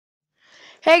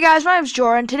Hey guys, my name's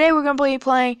Jordan. Today we're going to be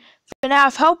playing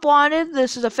FNAF Help Wanted.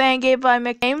 This is a fan game by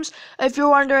Mick Games. If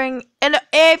you're wondering, and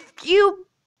if you've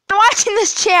been watching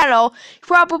this channel, you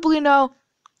probably know,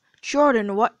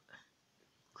 Jordan, what?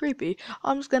 Creepy.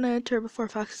 I'm just going to enter before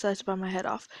Fox decides to bite my head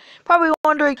off. Probably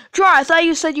wondering, Jordan, I thought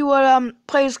you said you would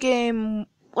play this game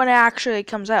when it actually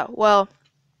comes out. Well,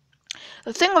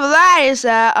 the thing with that is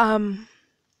that,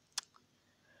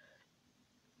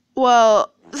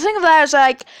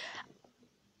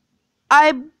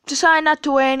 I decided not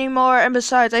to wait anymore, and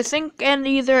besides, I think in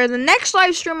either the next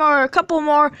live stream or a couple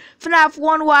more, FNAF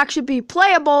 1 will actually be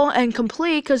playable and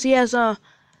complete, because he has the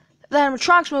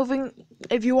animatronics moving,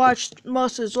 if you watched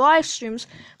most of his live streams.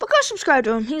 But go subscribe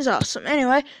to him, he's awesome.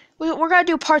 Anyway, we're going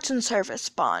to do parts and service,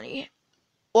 Bonnie.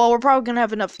 Well, we're probably going to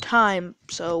have enough time,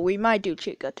 so we might do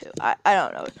Chica too. I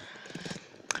don't know.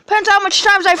 Depends how much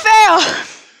times I fail!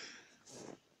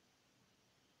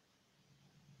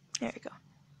 There we go.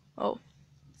 Oh.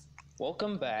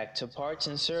 Welcome back to Parts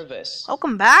and Service.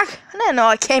 Welcome back? I didn't know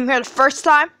I came here the first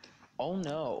time. Oh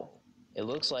no. It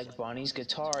looks like Bonnie's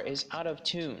guitar is out of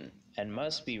tune and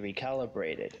must be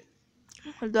recalibrated.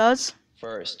 It does?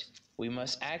 First, we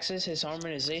must access his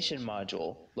harmonization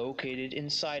module located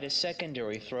inside a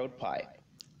secondary throat pipe.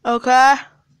 Okay.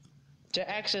 To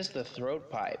access the throat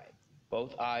pipe,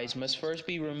 both eyes must first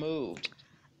be removed.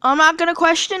 I'm not gonna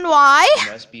question why.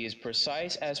 You must be as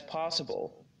precise as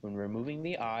possible when removing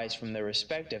the eyes from their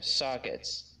respective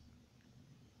sockets.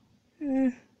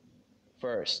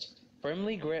 First,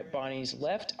 firmly grip Bonnie's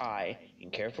left eye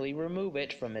and carefully remove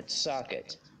it from its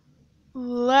socket.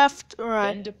 Left or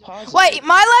right? Then deposit Wait,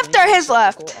 my left or his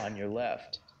left? On your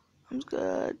left. I'm just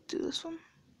gonna do this one.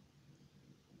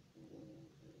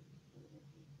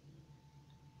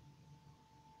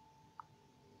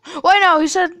 Wait, no, he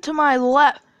said to my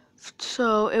left,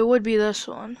 so it would be this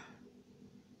one.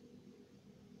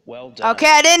 Well done. Okay,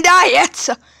 I didn't die yet,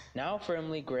 so. Now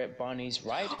firmly grip Bonnie's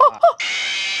right eye.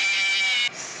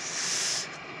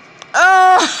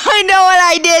 Oh, I know what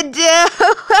I did do.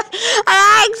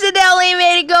 I accidentally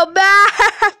made it go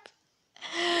back.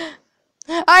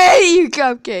 I hate you,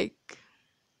 Cupcake.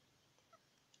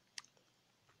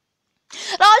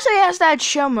 It also has that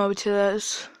show mode to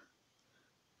this.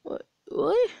 What?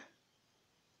 Really?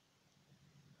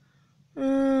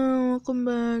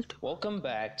 Welcome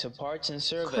back to Parts and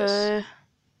Service. Okay.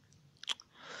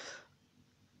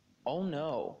 Oh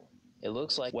no, it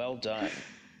looks like well done.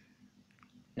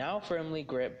 Now firmly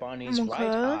grip Bonnie's right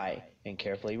eye and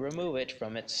carefully remove it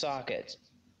from its socket.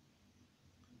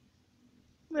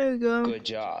 There you go. Good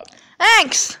job.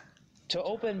 Thanks! To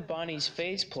open Bonnie's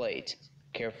faceplate,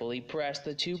 carefully press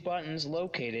the two buttons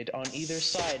located on either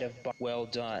side of Well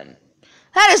done.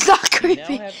 That is not creepy.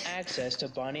 You now have access to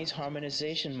Bonnie's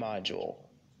harmonization module.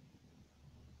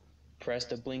 Press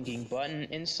the blinking button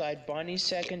inside Bonnie's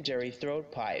secondary throat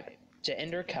pipe to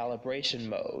enter calibration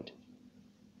mode.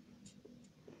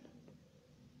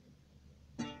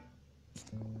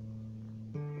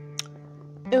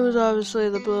 It was obviously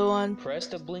the blue one. Press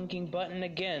the blinking button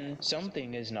again.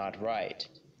 Something is not right.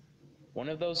 One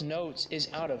of those notes is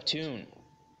out of tune.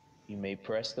 You may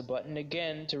press the button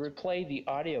again to replay the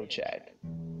audio check.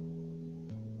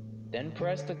 Then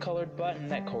press the colored button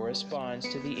that corresponds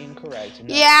to the incorrect note.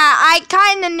 Yeah, I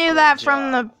kinda knew that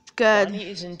from the good. Bonnie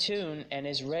is in tune and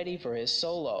is ready for his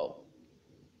solo.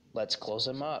 Let's close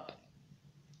him up.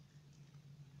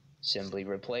 Simply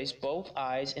replace both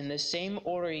eyes in the same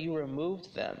order you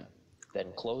removed them.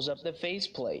 Then close up the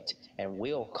faceplate and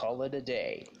we'll call it a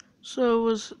day. So it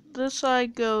was this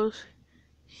side goes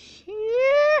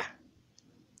here.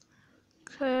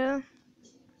 Okay.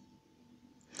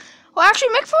 Well, actually,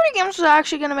 Mick40 Games was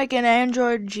actually gonna make an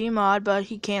Android Gmod, but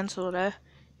he canceled it.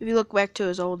 If you look back to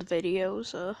his old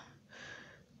videos, oh,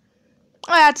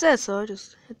 that's it. So I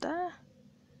just hit that.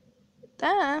 Hit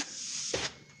that.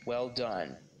 Well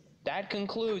done. That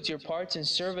concludes your parts and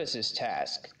services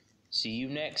task. See you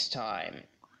next time.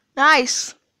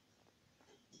 Nice.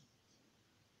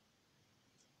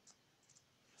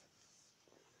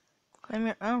 Claim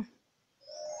your own.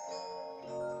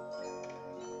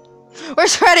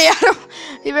 Where's Freddy?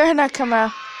 He better not come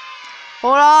out.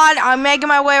 Hold on, I'm making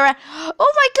my way around.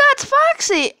 Oh my God, it's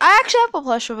Foxy! I actually have a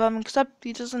plush of him, except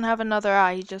he doesn't have another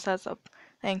eye. He just has a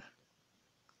thing.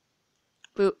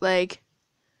 Bootleg.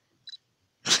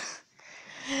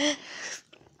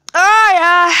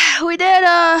 Alright, we did,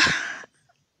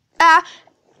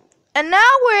 and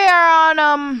now we are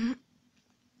on,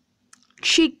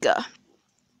 Chica.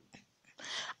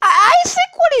 I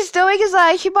think what he's doing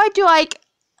is, he might do,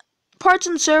 parts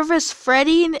and service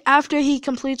Freddy after he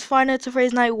completes Five Nights at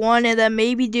Freddy's Night 1, and then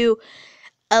maybe do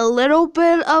a little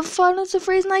bit of Five Nights at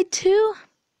Freddy's Night 2.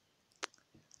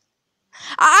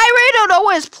 I really don't know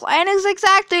what his plan is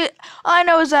exactly. All I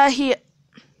know is that he...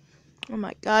 Oh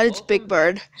my god, it's Big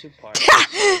Bird.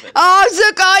 Oh, I'm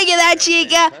so calling you that,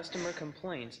 Chica. Customer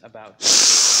complaints about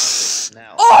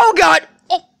smell. Oh god.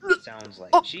 Oh. Sounds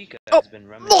like Chica has been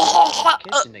rummaging in the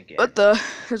kitchen again. What the?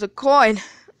 There's a coin.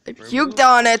 I puked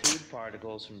on it. Food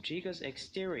particles from Chica's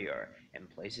exterior and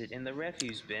place it in the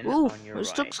refuse bin Ooh, on your this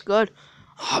right. looks good.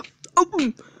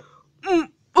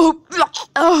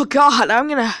 Oh god, I'm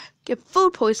gonna get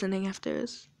food poisoning after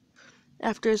this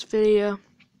video.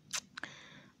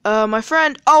 My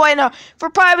friend. Oh wait, no. For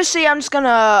privacy, I'm just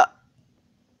gonna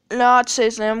not say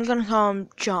his name. I'm gonna call him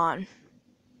John.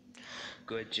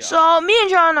 Good job. So me and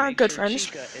John are Make good sure friends.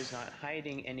 Chica is not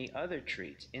hiding any other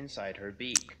treats inside her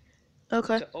beak.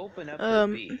 Okay. To open up her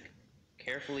beak,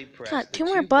 carefully press got the two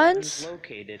more two buttons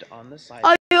located on the side.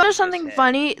 Oh, you know of something head.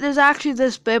 funny? There's actually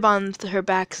this bib on her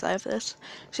back side of this.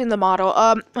 Seen the model.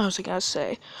 What was I gonna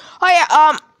say? Oh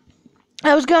yeah.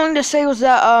 I was going to say was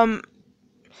that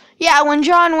yeah, when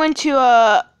John went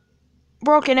to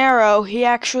Broken Arrow, he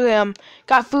actually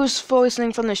got food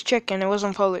poisoning from this chicken. It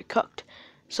wasn't fully cooked.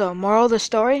 So moral of the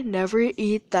story: never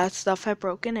eat that stuff at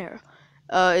Broken Arrow.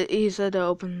 He said to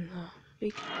open the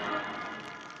beak.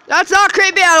 That's not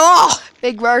creepy at all,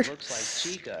 Big Bird. Looks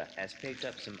like Chica has picked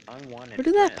up some unwanted Where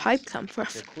did that friends. pipe come from?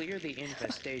 To clear the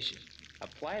infestation,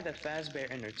 apply the Fazbear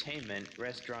Entertainment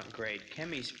restaurant-grade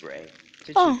chemi spray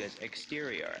to Chica's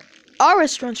exterior. Our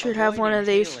restaurant should have Avoid one of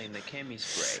these. inhaling the chemi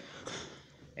spray.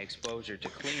 Exposure to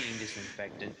cleaning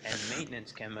disinfectant and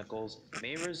maintenance chemicals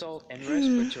may result in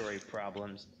respiratory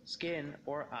problems, skin,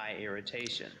 or eye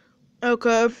irritation.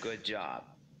 Okay. Good job.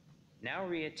 Now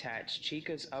reattach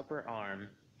Chica's upper arm,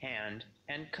 hand,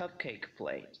 and cupcake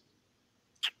plate.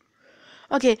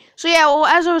 Okay, so yeah, well,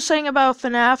 as I was saying about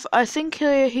FNAF, I think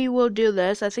he will do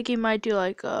this. I think he might do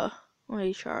like,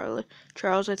 wait,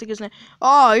 Charles, I think his name.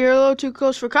 Oh, you're a little too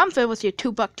close for comfort with your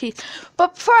 2 buck teeth.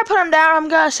 But before I put him down, I'm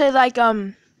gonna say like,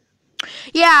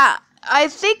 yeah, I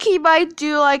think he might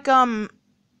do like,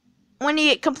 when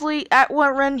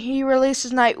he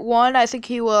releases night 1, I think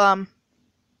he will,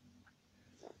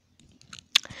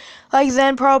 like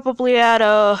then probably add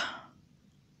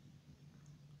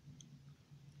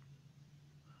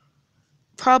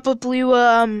probably will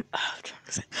oh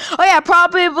yeah,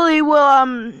 probably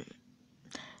will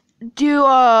do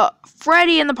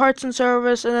Freddy in the parts and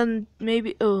service, and then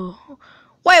maybe wait,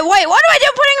 what do I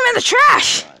do putting him in the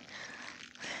trash?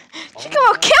 Chica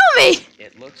will kill me.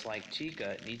 It looks like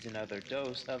Chica needs another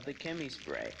dose of the chemi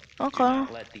spray. Okay. Do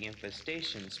not let the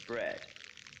infestation spread.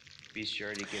 Be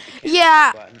sure to give the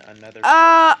Yeah. button another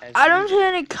I don't see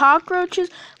any cockroaches,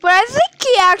 but I think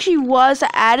he actually was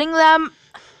adding them.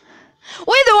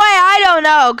 Well, either way, I don't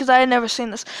know, because I had never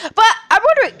seen this. But I'm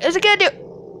wondering, is it gonna do...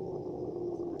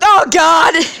 Oh,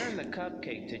 God! Turn the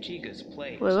cupcake to Chica's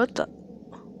plate. Wait, what the...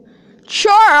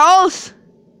 Charles!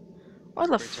 What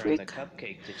the Return freak? the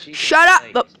cupcake to Chica's Shut up!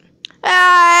 plate.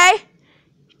 Hey!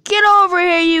 Get over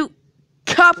here, you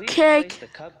Please cupcake! place the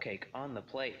cupcake on the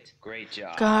plate. Great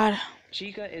job. God.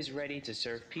 Chica is ready to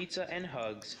serve pizza and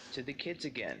hugs to the kids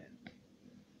again.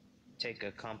 Take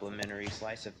a complimentary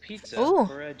slice of pizza Ooh.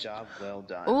 for a job well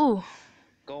done. Ooh.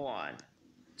 Go on.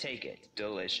 Take it.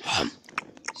 Delicious.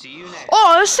 See you next.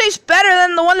 Oh, this tastes better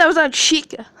than the one that was on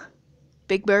Chica.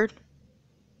 Big Bird.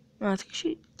 Oh, I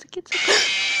think it's...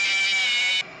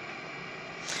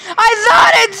 I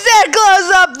thought it said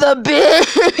close up the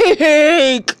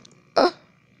beak!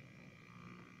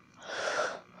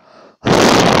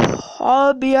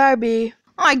 Oh, BRB.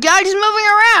 Oh my god, he's moving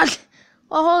around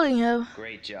while holding him.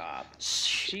 Great job.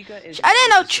 Chica is I didn't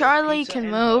know ready to serve Charlie pizza can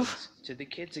and move. hugs to the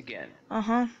kids again.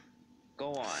 Uh-huh.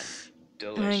 Go on.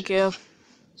 Delicious. Thank you.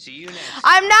 See you next.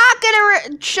 I'm not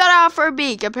gonna shut off her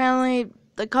beak. Apparently,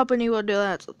 the company will do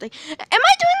that. Am I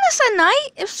doing this at night?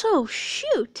 If so,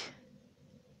 shoot.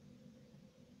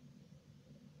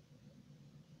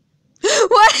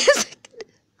 What is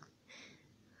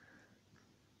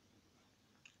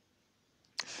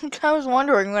it? I was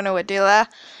wondering when I would do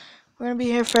that. We're gonna be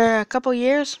here for a couple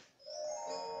years.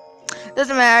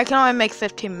 Doesn't matter. I can only make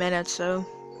 15 minutes, so.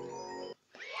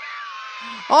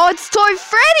 Oh, it's Toy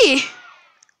Freddy!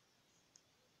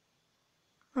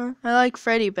 Huh? I like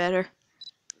Freddy better.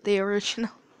 The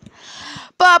original.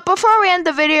 But before we end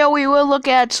the video, we will look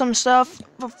at some stuff.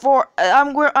 I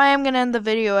am gonna end the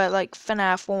video at like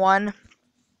FNAF 1.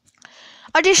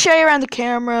 I'll just show you around the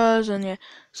cameras and yeah.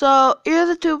 So here are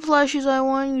the 2 plushies I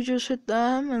want. You just hit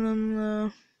them and then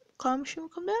the claw machine will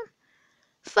come down.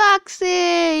 Foxy,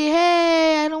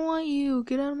 hey, I don't want you.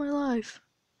 Get out of my life.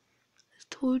 There's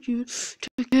told you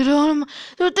to get on.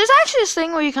 There's actually this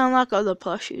thing where you can unlock other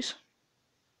plushies.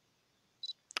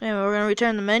 Anyway, we're gonna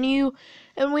return the menu,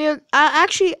 and we are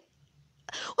actually.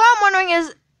 What I'm wondering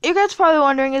is, you guys probably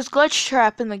wondering, is Glitch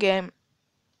Trap in the game?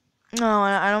 No,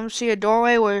 I don't see a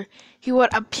doorway where he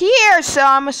would appear, so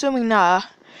I'm assuming nah.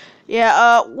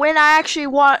 Yeah, when I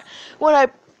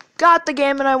got the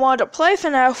game and I wanted to play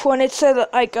FNAF, when it said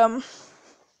like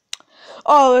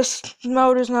oh, this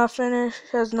mode is not finished,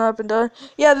 has not been done.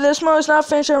 Yeah, this mode is not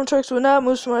finished. Some tricks will not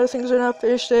move. Some other things are not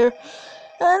finished there.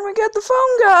 And we get the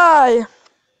phone guy.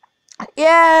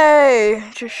 Yay!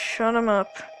 Just shut him up.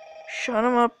 Shut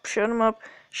him up. Shut him up.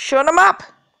 Shut him up.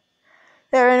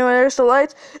 There. Anyway, there's the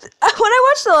lights. When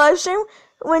I watched the live stream,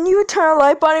 when you would turn a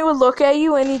light on, he would look at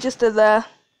you, and he just did that.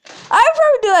 I would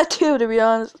probably do that too, to be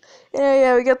honest.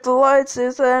 Yeah, we got the lights.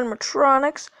 There's the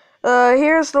animatronics.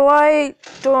 Here's the light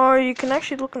door. You can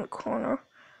actually look in the corner.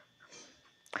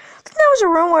 I think that was a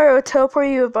room where it would teleport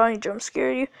you if Bonnie jump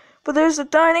scared you. But there's the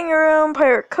dining room,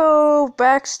 Pirate Cove,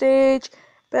 backstage,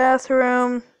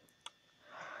 bathroom,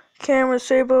 camera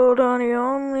disabled, audio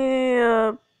only,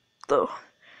 the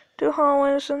two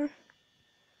hallways, and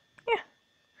yeah.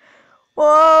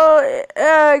 Well,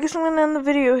 I guess I'm gonna end the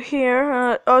video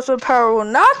here. Also, power will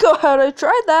not go out. I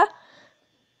tried that.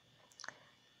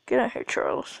 Get out here,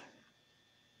 Charles.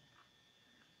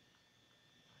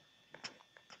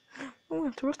 I'm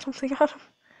gonna throw something at him.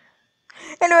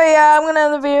 Anyway, yeah, I'm gonna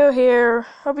end the video here.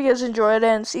 Hope you guys enjoyed it,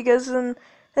 and see you guys in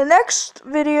the next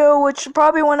video, which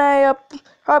probably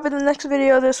probably the next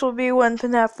video, this will be when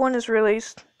FNAF 1 is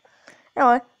released.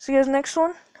 Anyway, see you guys next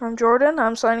one. I'm Jordan.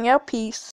 I'm signing out. Peace.